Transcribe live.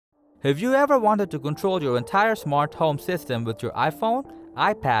Have you ever wanted to control your entire smart home system with your iPhone,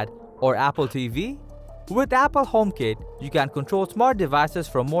 iPad, or Apple TV? With Apple HomeKit, you can control smart devices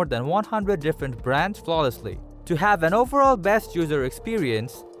from more than 100 different brands flawlessly. To have an overall best user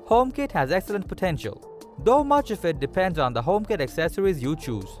experience, HomeKit has excellent potential, though much of it depends on the HomeKit accessories you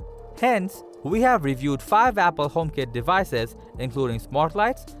choose. Hence, we have reviewed 5 Apple HomeKit devices including smart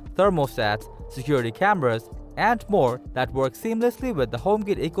lights, thermostats, security cameras, and more that work seamlessly with the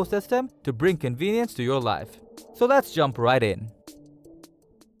HomeKit ecosystem to bring convenience to your life. So let's jump right in.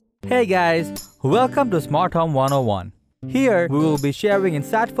 Hey guys, welcome to Smart Home 101. Here, we will be sharing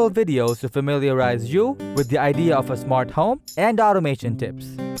insightful videos to familiarize you with the idea of a smart home and automation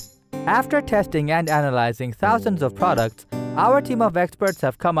tips. After testing and analyzing thousands of products, our team of experts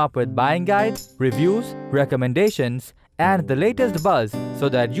have come up with buying guides, reviews, recommendations, and the latest buzz so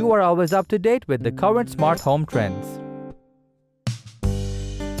that you are always up to date with the current smart home trends.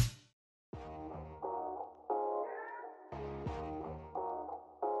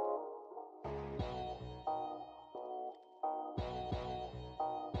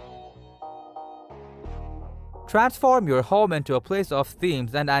 Transform your home into a place of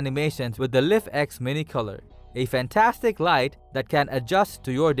themes and animations with the LIFX Mini Color, a fantastic light that can adjust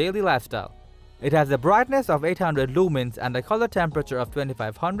to your daily lifestyle. It has a brightness of 800 lumens and a color temperature of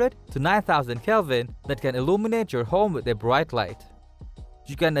 2500 to 9000 Kelvin that can illuminate your home with a bright light.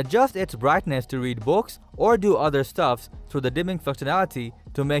 You can adjust its brightness to read books or do other stuffs through the dimming functionality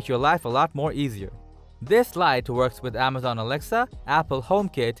to make your life a lot more easier. This light works with Amazon Alexa, Apple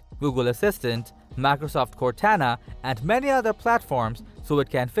HomeKit, Google Assistant, Microsoft Cortana, and many other platforms, so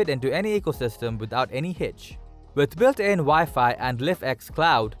it can fit into any ecosystem without any hitch. With built-in Wi-Fi and LIFX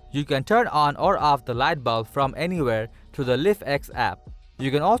Cloud, you can turn on or off the light bulb from anywhere through the LIFX app.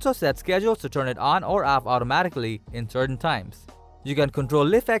 You can also set schedules to turn it on or off automatically in certain times. You can control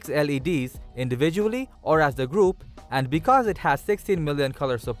LIFX LEDs individually or as a group, and because it has 16 million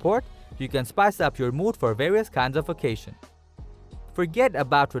color support, you can spice up your mood for various kinds of occasion. Forget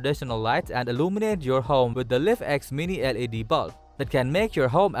about traditional lights and illuminate your home with the LIFX Mini LED bulb that can make your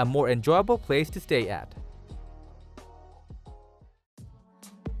home a more enjoyable place to stay at.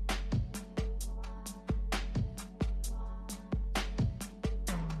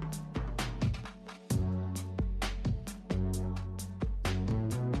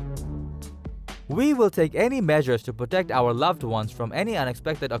 We will take any measures to protect our loved ones from any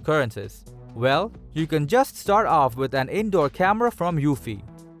unexpected occurrences. Well, you can just start off with an indoor camera from Eufy,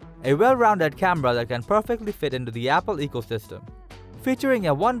 a well-rounded camera that can perfectly fit into the Apple ecosystem. Featuring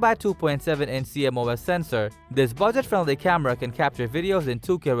a 1x2.7-inch CMOS sensor, this budget-friendly camera can capture videos in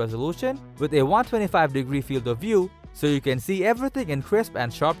 2K resolution with a 125-degree field of view, so you can see everything in crisp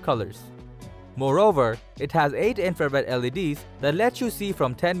and sharp colors. Moreover, it has 8 infrared LEDs that let you see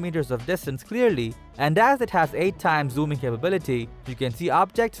from 10 meters of distance clearly, and as it has 8 times zooming capability, you can see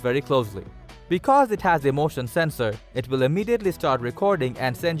objects very closely. Because it has a motion sensor, it will immediately start recording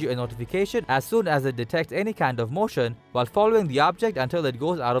and send you a notification as soon as it detects any kind of motion while following the object until it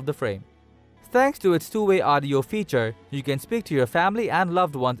goes out of the frame. Thanks to its two-way audio feature, you can speak to your family and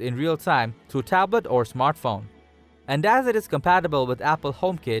loved ones in real time through tablet or smartphone. And as it is compatible with Apple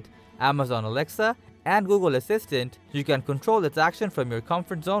HomeKit, Amazon Alexa, and Google Assistant, you can control its action from your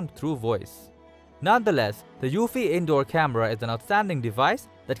comfort zone through voice. Nonetheless, the Eufy indoor camera is an outstanding device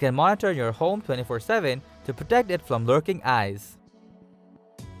that can monitor your home 24/7 to protect it from lurking eyes.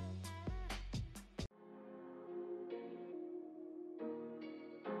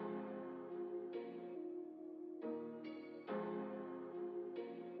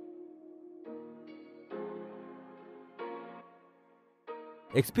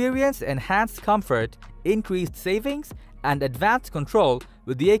 Experience enhanced comfort, increased savings, and advanced control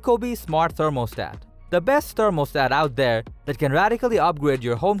with the Ecobee SmartThermostat, the best thermostat out there that can radically upgrade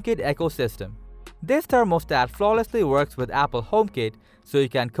your HomeKit ecosystem. This thermostat flawlessly works with Apple HomeKit, so you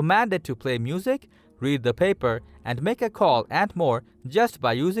can command it to play music, read the paper, and make a call and more just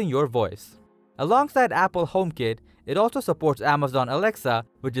by using your voice. Alongside Apple HomeKit, it also supports Amazon Alexa,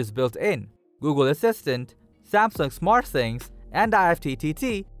 which is built in, Google Assistant, Samsung SmartThings, and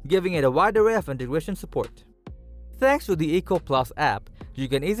IFTTT, giving it a wide array of integration support. Thanks to the Eco Plus app, you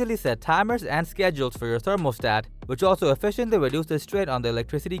can easily set timers and schedules for your thermostat, which also efficiently reduces strain on the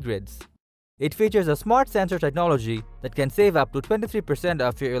electricity grids. It features a smart sensor technology that can save up to 23%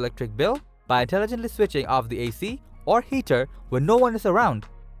 of your electric bill by intelligently switching off the AC or heater when no one is around.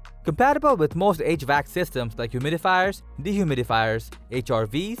 Compatible with most HVAC systems like humidifiers, dehumidifiers,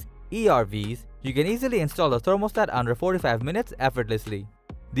 HRVs, ERVs, you can easily install a thermostat under 45 minutes effortlessly.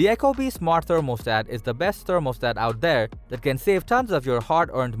 The Ecobee SmartThermostat is the best thermostat out there that can save tons of your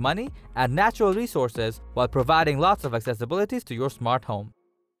hard-earned money and natural resources while providing lots of accessibilities to your smart home.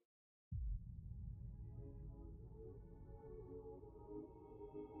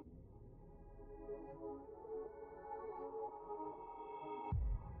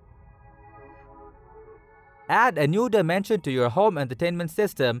 Add a new dimension to your home entertainment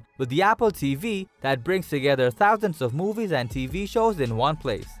system with the Apple TV that brings together thousands of movies and TV shows in one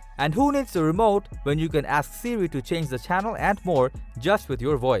place. And who needs a remote when you can ask Siri to change the channel and more just with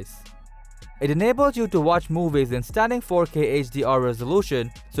your voice? It enables you to watch movies in stunning 4K HDR resolution,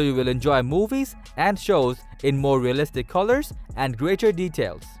 so you will enjoy movies and shows in more realistic colors and greater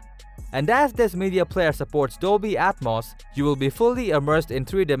details. And as this media player supports Dolby Atmos, you will be fully immersed in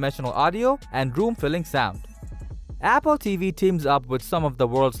three-dimensional audio and room-filling sound. Apple TV teams up with some of the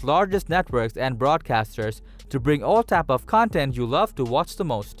world's largest networks and broadcasters to bring all type of content you love to watch the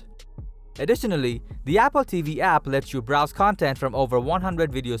most. Additionally, the Apple TV app lets you browse content from over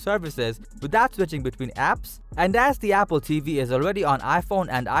 100 video services without switching between apps, and as the Apple TV is already on iPhone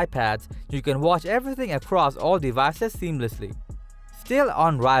and iPads, you can watch everything across all devices seamlessly. Still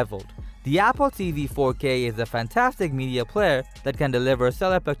unrivaled, the Apple TV 4K is a fantastic media player that can deliver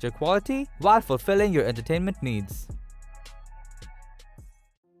stellar picture quality while fulfilling your entertainment needs.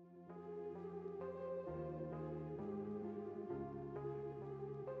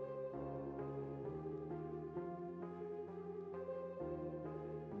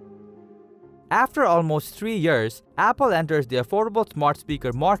 After almost 3 years, Apple enters the affordable smart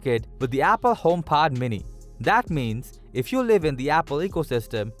speaker market with the Apple HomePod Mini. That means, if you live in the Apple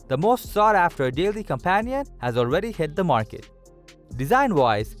ecosystem, the most sought-after daily companion has already hit the market.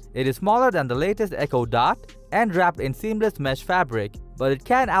 Design-wise, it is smaller than the latest Echo Dot and wrapped in seamless mesh fabric, but it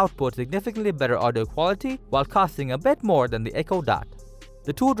can output significantly better audio quality while costing a bit more than the Echo Dot.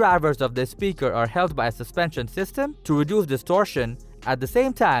 The two drivers of this speaker are held by a suspension system to reduce distortion, at the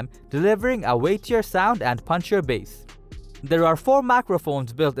same time delivering a weightier sound and punchier bass. There are 4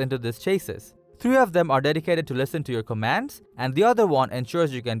 microphones built into this chassis. 3 of them are dedicated to listen to your commands, and the other one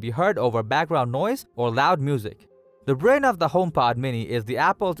ensures you can be heard over background noise or loud music. The brain of the HomePod Mini is the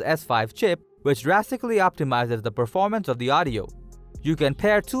Apple's S5 chip, which drastically optimizes the performance of the audio. You can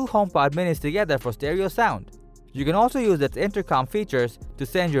pair 2 HomePod Minis together for stereo sound. You can also use its intercom features to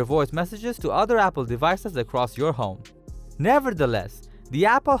send your voice messages to other Apple devices across your home. Nevertheless, the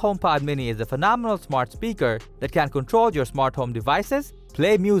Apple HomePod Mini is a phenomenal smart speaker that can control your smart home devices,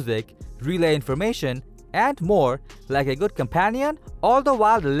 play music, relay information, and more like a good companion, all the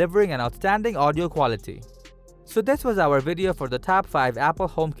while delivering an outstanding audio quality. So this was our video for the top 5 Apple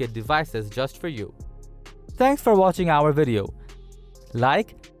HomeKit devices just for you. Thanks for watching our video.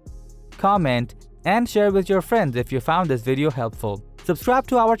 Like, comment, and share with your friends if you found this video helpful. Subscribe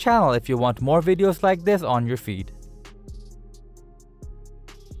to our channel if you want more videos like this on your feed.